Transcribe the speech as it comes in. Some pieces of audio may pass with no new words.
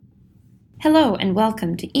Hello and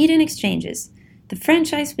welcome to Eden Exchanges, the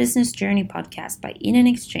franchise business journey podcast by Eden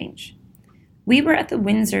Exchange. We were at the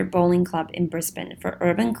Windsor Bowling Club in Brisbane for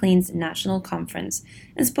Urban Clean's national conference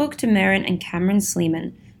and spoke to Maren and Cameron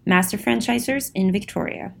Sleeman, master franchisors in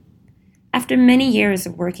Victoria. After many years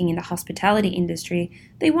of working in the hospitality industry,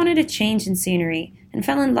 they wanted a change in scenery and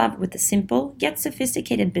fell in love with the simple yet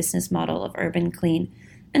sophisticated business model of Urban Clean,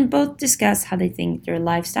 and both discuss how they think their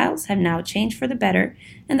lifestyles have now changed for the better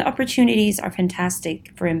and the opportunities are fantastic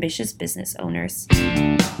for ambitious business owners.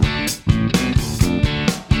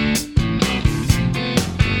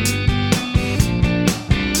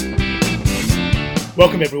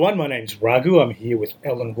 Welcome everyone, my name's Raghu. I'm here with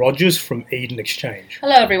Ellen Rogers from Eden Exchange.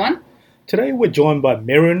 Hello everyone. Today we're joined by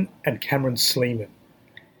Maren and Cameron Sleeman,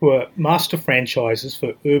 who are master franchisers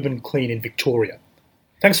for Urban Clean in Victoria.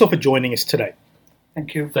 Thanks all for joining us today.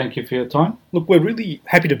 Thank you. Thank you for your time. Look, we're really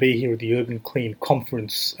happy to be here at the Urban Clean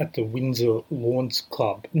conference at the Windsor Lawn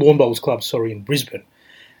Bowls Club in Brisbane.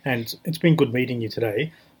 And it's been good meeting you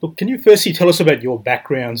today. Look, can you firstly tell us about your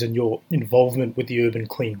backgrounds and your involvement with the Urban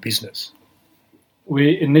Clean business?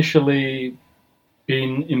 We initially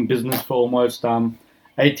been in business for almost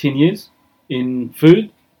 18 years in food.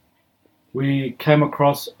 We came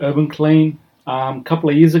across Urban Clean a couple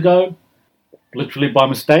of years ago, literally by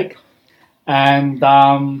mistake.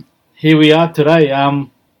 And here we are today,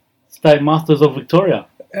 State Masters of Victoria.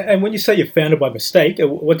 And when you say you found it by mistake,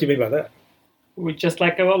 what do you mean by that? We just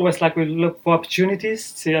we look for opportunities,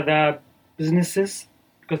 see other businesses,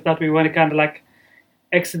 because that we want to kind of like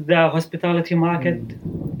exit the hospitality market,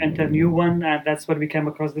 enter a new one, and that's what we came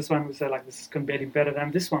across this one. We said this is going to be better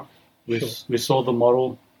than this one. We saw the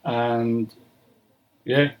model, and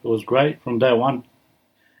yeah, it was great from day one.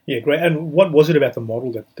 Yeah, great. And what was it about the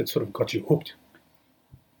model that sort of got you hooked?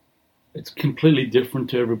 It's completely different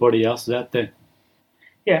to everybody else out there.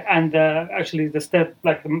 Yeah, and actually the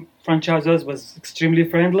franchisors was extremely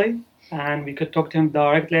friendly, and we could talk to him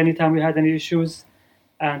directly anytime we had any issues,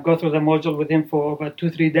 and go through the module with him for about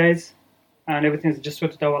 2-3 days, and everything's just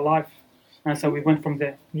suited our life. And so we went from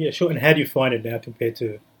there. Yeah, sure. And how do you find it now compared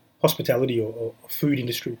to hospitality or food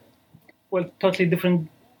industry? Well, totally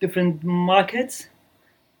different markets.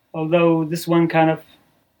 Although this one kind of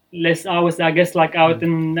less hours, I guess, out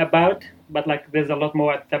and about, but there's a lot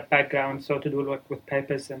more at the background, so to do with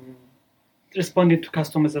papers and responding to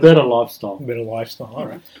customers as Better well. lifestyle. Better lifestyle, all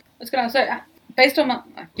right. I was going to say, based on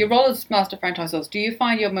your role as master franchisors, do you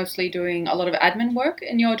find you're mostly doing a lot of admin work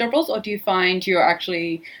in your job roles, or do you find you're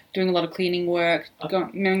actually doing a lot of cleaning work,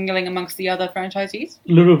 mingling amongst the other franchisees?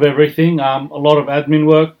 A little of everything, a lot of admin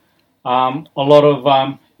work, a lot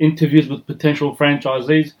of interviews with potential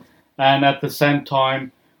franchisees, and at the same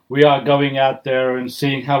time, we are going out there and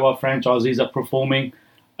seeing how our franchisees are performing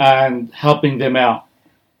and helping them out.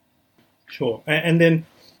 Sure. And then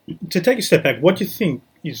to take a step back, what do you think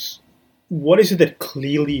what is it that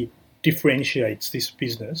clearly differentiates this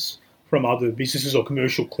business from other businesses or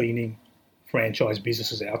commercial cleaning franchise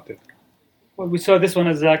businesses out there? Well, we saw this one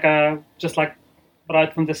as right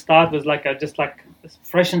from the start was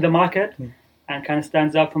fresh in the market and kind of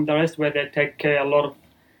stands out from the rest, where they take a lot of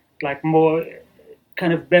more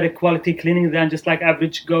kind of better quality cleaning than just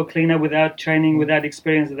average go cleaner without training, without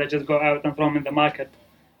experience. They just go out and throw them in the market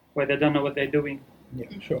where they don't know what they're doing. Yeah,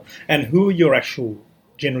 sure. And who are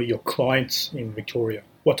generally your clients in Victoria?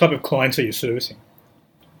 What type of clients are you servicing?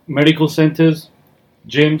 Medical centres,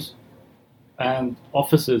 gyms, and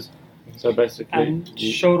offices. So basically... And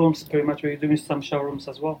showrooms, pretty much. We're doing some showrooms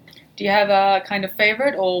as well. Do you have a kind of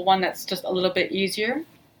favourite or one that's just a little bit easier?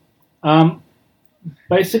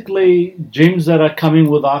 Basically, gyms that are coming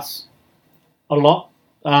with us a lot,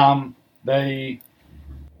 they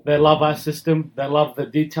love our system. They love the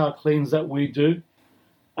detailed cleans that we do.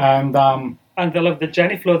 And they love the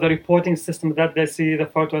Jenny Flow, the reporting system that they see the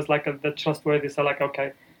photos the trustworthy. So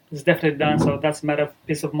okay, it's definitely done. So that's a matter of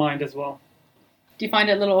peace of mind as well. Do you find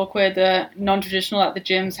it a little awkward, the non-traditional at the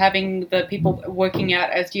gyms, having the people working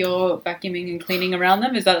out as you're vacuuming and cleaning around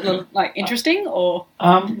them? Is that a little interesting or?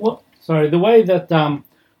 The way that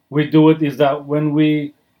we do it is that when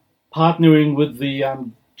we partnering with the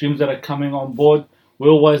gyms that are coming on board, we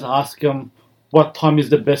always ask them what time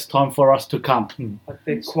is the best time for us to come. At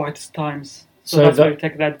the quietest times. So that's why we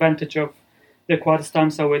take the advantage of the quietest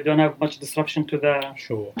time, so we don't have much disruption to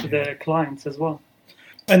the clients as well.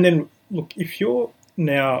 And then, look, if you're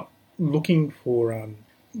now looking for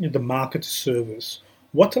the market service,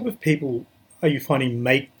 what type of people are you finding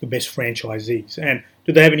make the best franchisees? And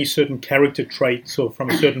do they have any certain character traits or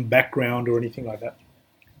from a certain background or anything like that?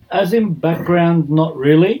 As in background, not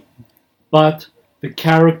really, but the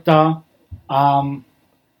character,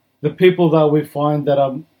 the people that we find that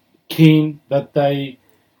are keen, that they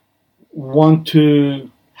want to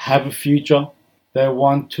have a future, they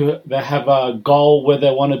have a goal where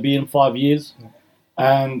they want to be in 5 years,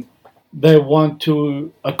 and they want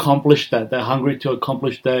to accomplish that. They're hungry to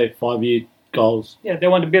accomplish their 5-year goals. Yeah, they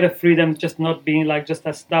want a bit of freedom, just not being like just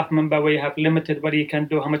a staff member where you have limited what you can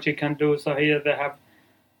do, how much you can do. So here they have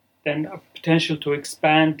then a potential to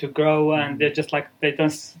expand, to grow, and they're just like they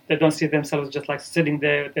don't see themselves just like sitting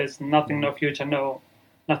there. There's nothing, no future,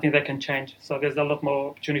 nothing they can change. So there's a lot more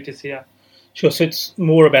opportunities here. Sure. So it's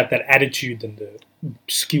more about that attitude than the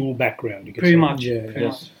skill background. You could Pretty say. much. Yeah. Pretty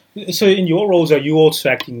Yes. much. So in your roles, are you also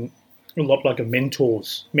acting a lot like a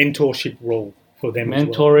mentorship role for them?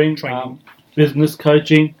 Mentoring, as well? Training. business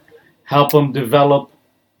coaching, help them develop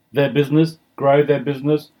their business, grow their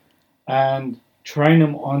business, and train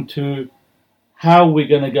them onto how we're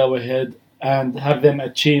going to go ahead and have them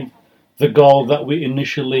achieve the goal that we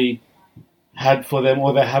initially had for them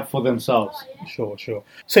or they have for themselves. Sure.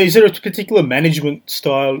 So is there a particular management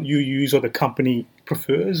style you use or the company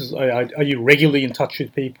prefers? Are you regularly in touch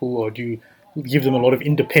with people, or do you give them a lot of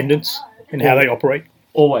independence in how they operate?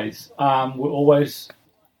 Always. We're always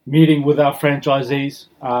meeting with our franchisees,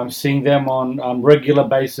 seeing them on regular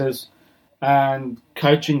basis and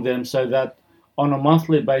coaching them so that on a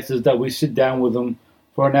monthly basis that we sit down with them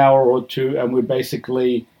for an hour or two and we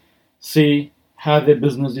basically see how their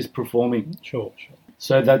business is performing. Sure.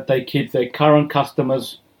 So that they keep their current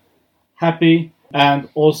customers happy, and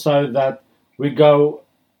also that we go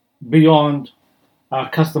beyond our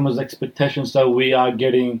customers' expectations, so we are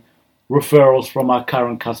getting referrals from our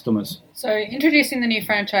current customers. So, introducing the new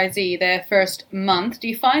franchisee, their first month, do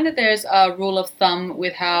you find that there's a rule of thumb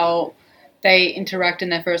with how they interact in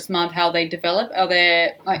their first month, how they develop?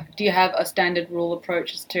 Do you have a standard rule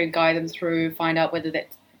approach to guide them through, find out whether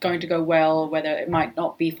that's going to go well, whether it might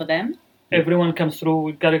not be for them? Everyone comes through.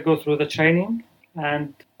 We've got to go through the training,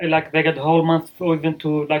 and like they get the whole month, or even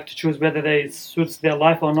to choose whether it suits their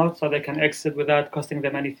life or not, so they can exit without costing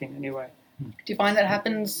them anything anyway. Do you find that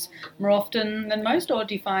happens more often than most, or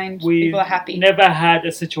do you find We people are happy? never had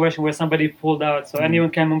a situation where somebody pulled out. So anyone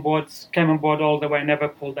came on board all the way, never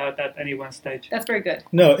pulled out at any one stage. That's very good.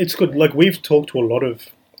 No, it's good. Like, we've talked to a lot of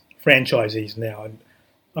franchisees now, and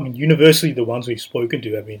I mean, universally, the ones we've spoken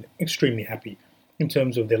to have been extremely happy in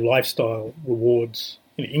terms of their lifestyle, rewards,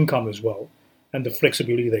 income as well, and the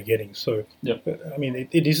flexibility they're getting. So, Yep. I mean,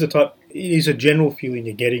 it is a general feeling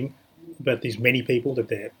you're getting about these many people that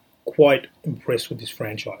they're quite impressed with this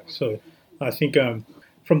franchise. So, I think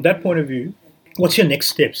from that point of view, what's your next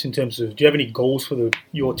steps in terms of, do you have any goals for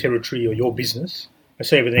your territory or your business, I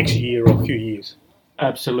say over the next year or a few years?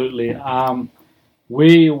 Absolutely.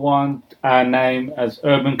 We want our name as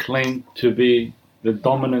Urban Clean to be the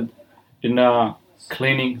dominant in our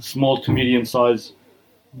cleaning, small to medium size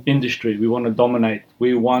industry. We want to dominate.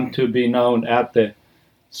 We want to be known out there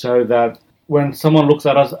so that when someone looks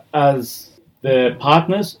at us as their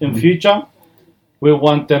partners in future, we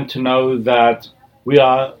want them to know that we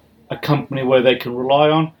are a company where they can rely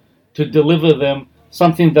on to deliver them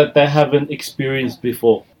something that they haven't experienced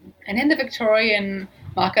before. And in the Victorian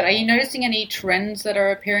market, are you noticing any trends that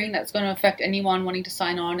are appearing that's going to affect anyone wanting to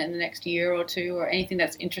sign on in the next year or two, or anything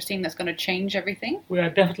that's interesting that's going to change everything? We are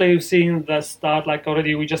definitely seeing the start. Like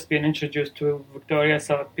already, we just been introduced to Victoria,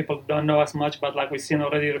 so people don't know us much, but like we've seen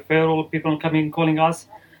already referral people coming calling us.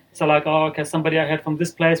 So like, oh, okay, somebody I heard from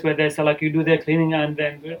this place where they say like you do their cleaning, and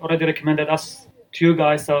then already recommended us to you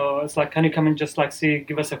guys. So it's like, can you come and just like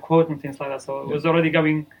give us a quote and things like that. So it was already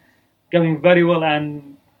going very well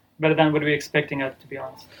and better than what we were expecting it, to be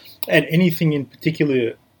honest. And anything in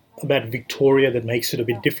particular about Victoria that makes it a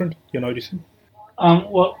bit different, you're noticing?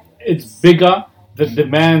 Well, it's bigger. The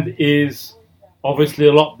demand is obviously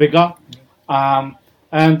a lot bigger.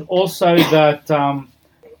 And also that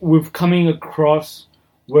we're coming across,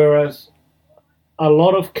 whereas a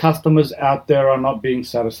lot of customers out there are not being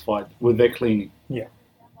satisfied with their cleaning. Yeah.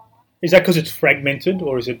 Is that because it's fragmented,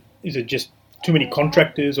 or is it just too many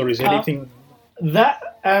contractors, or is there anything?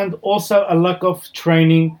 That, and also a lack of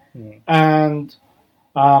training and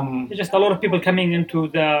There's just a lot of people coming into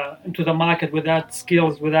the market without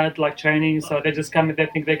skills, without like training. So they just come and they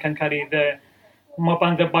think they can carry the mop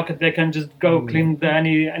and the bucket. They can just go clean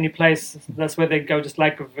any place. That's where they go. Just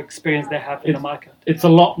lack of experience they have in the market. it's a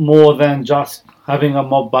lot more than just having a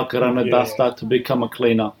mop bucket and a duster to become a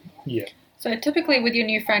cleaner. Yeah. So typically with your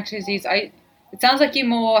new franchisees, it sounds like you're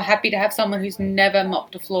more happy to have someone who's never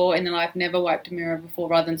mopped a floor in their life, never wiped a mirror before,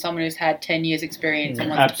 rather than someone who's had 10 years experience and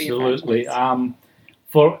wants Absolutely. to be a franchise.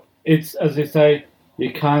 For it's, as they say,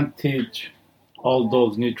 you can't teach old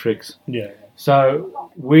dogs new tricks. Yeah. So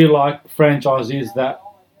we like franchisees that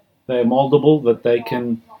they're moldable, that they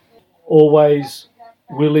can always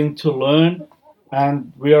willing to learn,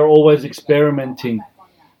 and we are always experimenting,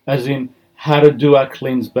 as in how to do our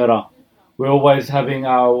cleans better. We're always having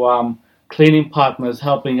our cleaning partners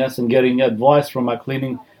helping us and getting advice from our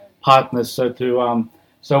cleaning partners,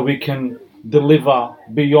 so we can deliver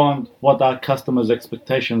beyond what our customers'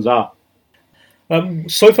 expectations are.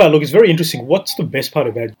 So far, look, it's very interesting. What's the best part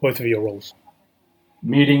about both of your roles?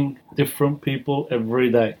 Meeting different people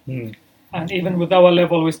every day. And even with our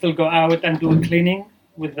level, we still go out and do cleaning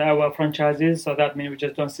with our franchises. So that means we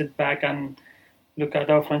just don't sit back and look at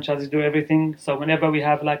our franchises do everything. So whenever we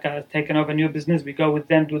have taken over new business, we go with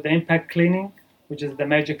them, do the impact cleaning, which is the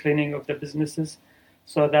major cleaning of the businesses,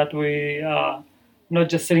 so that we are not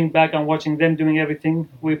just sitting back and watching them doing everything.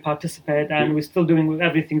 We participate, and we're still doing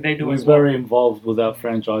everything they do We're as well. very involved with our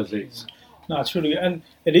franchisees. No, it's really good. And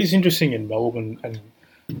it is interesting in Melbourne and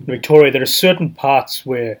Victoria. There are certain parts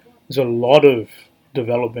where there's a lot of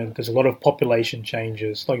development, there's a lot of population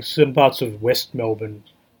changes, like certain parts of West Melbourne,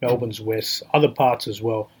 Melbourne's west, other parts as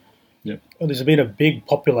well. Yep. And there's been a big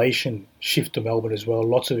population shift to Melbourne as well,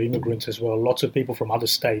 lots of immigrants as well, lots of people from other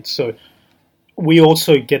states. So we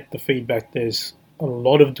also get the feedback there's a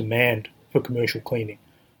lot of demand for commercial cleaning,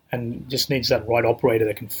 and just needs that right operator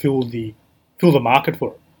that can fill the market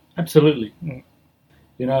for it. Absolutely.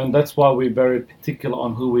 You know, and that's why we're very particular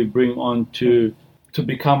on who we bring on to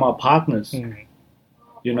become our partners.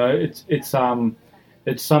 You know, it's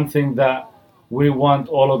something that we want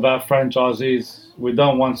all of our franchisees. We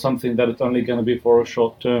don't want something that it's only going to be for a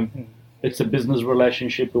short term. It's a business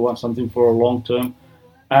relationship. We want something for a long term,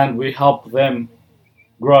 and we help them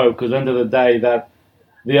grow, because at the end of the day, that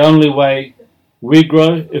the only way we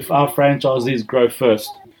grow if our franchisees grow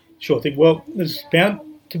first. Sure thing. Well, there's bound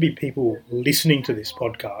to be people listening to this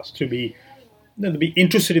podcast to be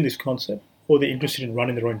interested in this concept, or they're interested in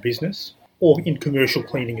running their own business, or in commercial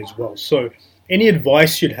cleaning as well. So any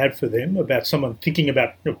advice you'd have for them about someone thinking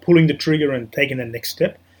about pulling the trigger and taking the next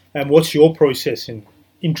step, and what's your process in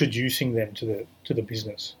introducing them to the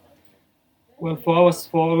business? Well, for us,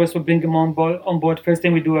 we bring them on board. First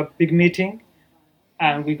thing, we do a big meeting,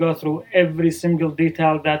 and we go through every single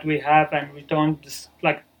detail that we have, and we don't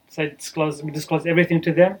disclose. We disclose everything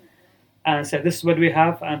to them, and say this is what we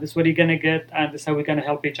have, and this is what you're gonna get, and this is how we're gonna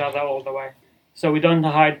help each other all the way. So we don't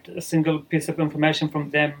hide a single piece of information from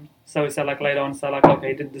them. So we say later on, okay,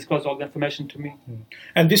 you didn't disclose all the information to me.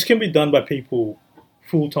 And this can be done by people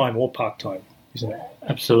full-time or part-time, isn't it?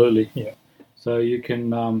 Absolutely. Yeah. So you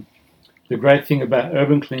can. The great thing about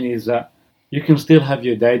Urban Clean is that you can still have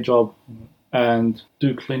your day job and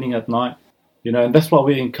do cleaning at night. You know, and that's what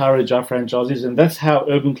we encourage our franchisees, and that's how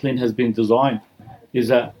Urban Clean has been designed, is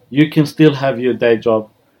that you can still have your day job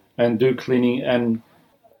and do cleaning and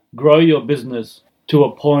grow your business to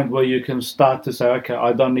a point where you can start to say, okay,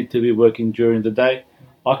 I don't need to be working during the day.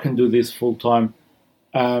 I can do this full time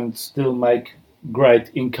and still make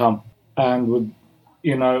great income, and with,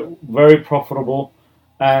 very profitable.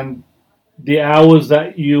 And the hours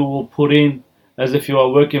that you will put in as if you are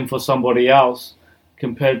working for somebody else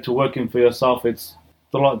compared to working for yourself, it's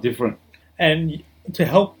a lot different. And to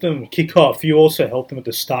help them kick off, you also help them at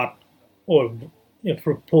the start, or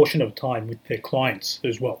for a portion of time with their clients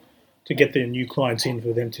as well, to get their new clients in,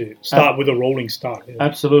 for them to start with a rolling start.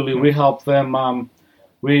 Absolutely. We help them.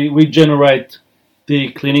 We generate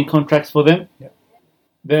the cleaning contracts for them. Yep.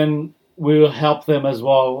 Then we will help them as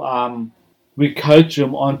well. We coach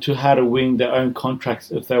them onto how to win their own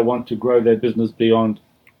contracts if they want to grow their business beyond,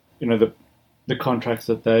 the contracts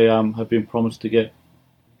that they have been promised to get.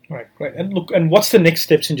 Right, great. And look, and what's the next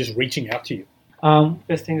steps in just reaching out to you?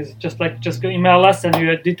 Best thing is just go email us and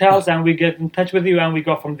your details, and we get in touch with you, and we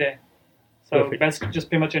go from there. So Perfect. that's just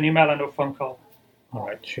pretty much an email and a phone call. All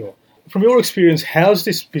right, sure. From your experience, how's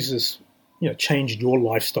this business, changed your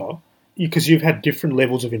lifestyle? Because you've had different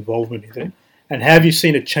levels of involvement in it, and have you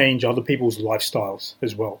seen it change other people's lifestyles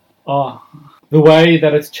as well? The way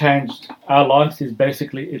that it's changed our lives is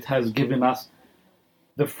basically it has given us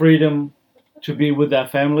the freedom to be with our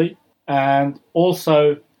family, and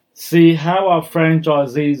also see how our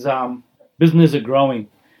franchisees' business are growing,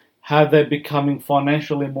 how they're becoming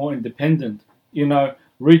financially more independent,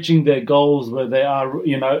 reaching their goals where they are,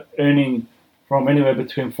 earning from anywhere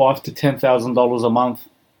between $5,000 to $10,000 a month,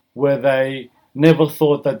 where they never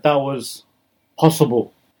thought that was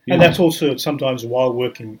possible. And that's also sometimes while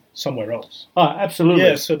working somewhere else. Oh, absolutely.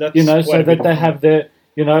 Yeah, so that's so that they have their,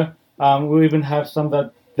 we even have some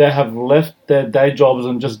that they have left their day jobs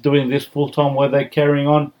and just doing this full time, where they're carrying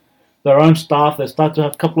on their own staff. They start to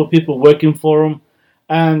have a couple of people working for them,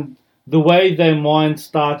 and the way their mind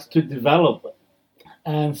starts to develop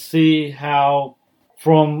and see how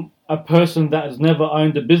from a person that has never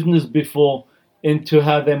owned a business before into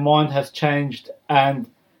how their mind has changed and,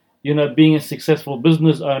 you know, being a successful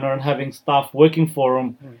business owner and having staff working for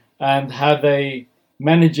them and how they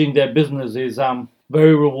managing their business is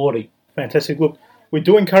very rewarding. Fantastic. Look, we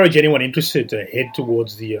do encourage anyone interested to head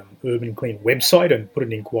towards the Urban Clean website and put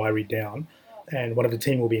an inquiry down, and one of the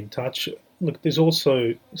team will be in touch. Look, there's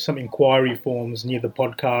also some inquiry forms near the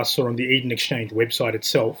podcast or on the Eden Exchange website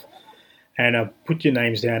itself, and put your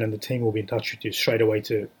names down and the team will be in touch with you straight away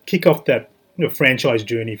to kick off that franchise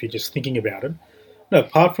journey if you're just thinking about it. No,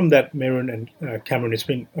 apart from that, Merrin and Cameron, it's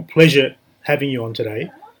been a pleasure having you on today.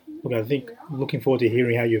 Look, I think looking forward to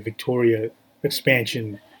hearing how your Victoria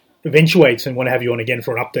expansion eventuates and want to have you on again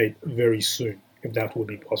for an update very soon, if that would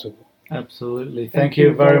be possible. Absolutely. Thank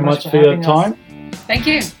you very much for your time. Thank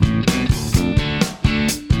you.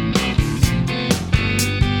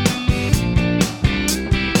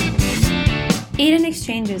 Eden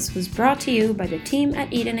Exchanges was brought to you by the team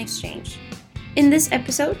at Eden Exchange. In this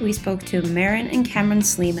episode, we spoke to Merrin and Cameron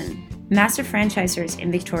Sleeman, master franchisors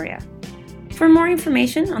in Victoria. For more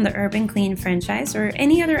information on the Urban Clean franchise or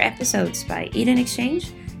any other episodes by Eden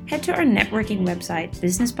Exchange, head to our networking website,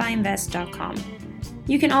 businessbyinvest.com.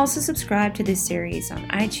 You can also subscribe to this series on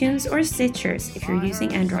iTunes or Stitchers if you're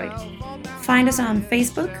using Android. Find us on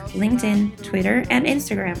Facebook, LinkedIn, Twitter, and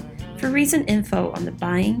Instagram for recent info on the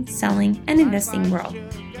buying, selling, and investing world.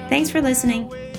 Thanks for listening.